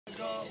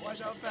go. Watch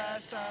how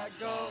fast I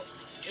go.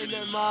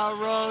 Into my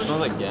road.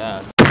 Smells like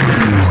gas.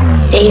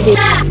 David.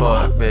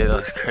 Fuck, babe,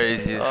 that's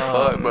crazy as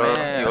fuck, bro.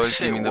 You always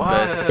give me the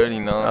best. You already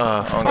know.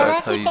 I don't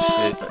gotta tell you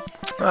shit.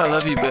 I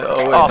love you, babe. Oh,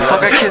 wait,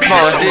 fuck, I kissed my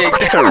own dick.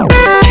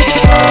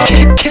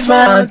 Kiss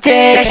my own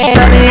dick. She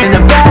saw me in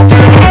the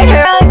bathroom. Ate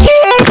her own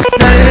kids.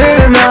 Started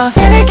in her mouth.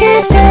 And I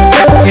kissed her.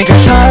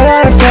 Fingers hard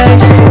on her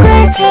face. It's a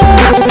great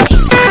time.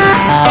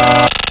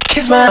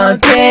 Kiss my own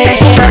dick.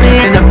 She saw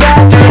me in the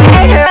bathroom.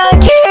 Ate her own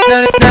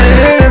kids. Started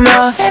in her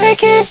mouth. And I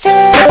kissed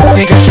her.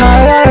 Fingers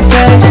hard on her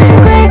face. It's a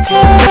great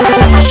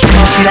time.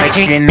 She like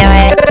drinking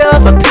night. Fill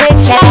up a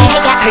picture.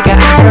 Take an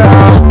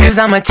Adderall. Cause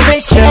I'm a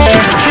twitcher.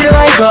 Treat her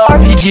like a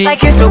RPG.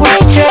 Like it's the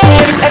Witcher.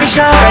 Every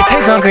shot I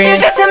taste on green. You're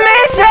just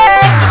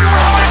amazing.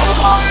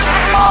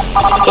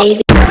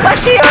 David. Why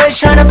she always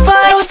tryna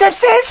fuck? No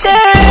stepsister.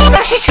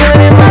 Now she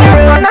chillin' in my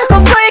room. I'm not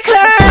gon' flick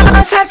her.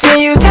 I'm tapped in,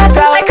 you tapped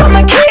out like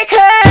I'ma kick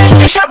her.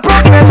 Your shot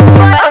broken, that's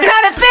fun. I'm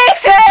not a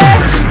fixer.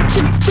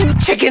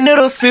 Chicken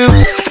noodle soup.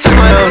 Suck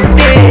my own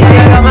dick.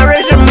 I got my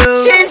wrist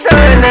removed. She's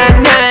throwing that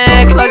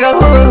neck like a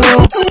hula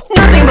hoop.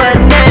 Nothing but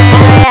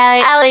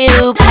neck.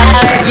 Alley-oop.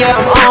 Yeah,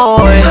 I'm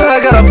on. I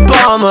got a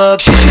bomb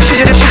up. She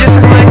just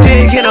took my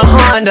dick in a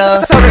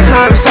Honda.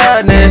 Summertime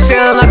sadness,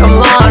 feeling like I'm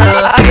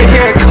Lana. I can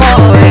hear it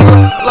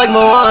calling like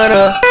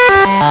Moana.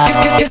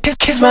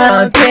 Kiss my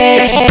own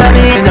dick. She saw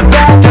me in the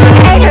bathroom.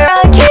 Ate her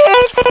own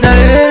kids.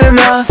 Started in her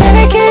mouth. And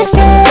I kissed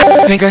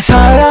her. Fingers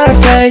hard on her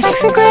face.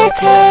 It's a great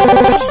time.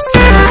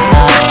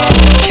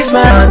 Kiss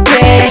my own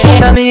dick. She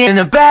saw me in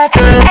the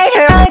bathroom. Ate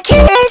her own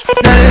kids.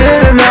 Started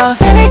in her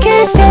mouth. And I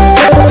kissed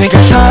her.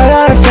 Fingers hard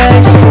on her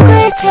face. It's a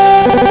great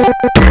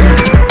time.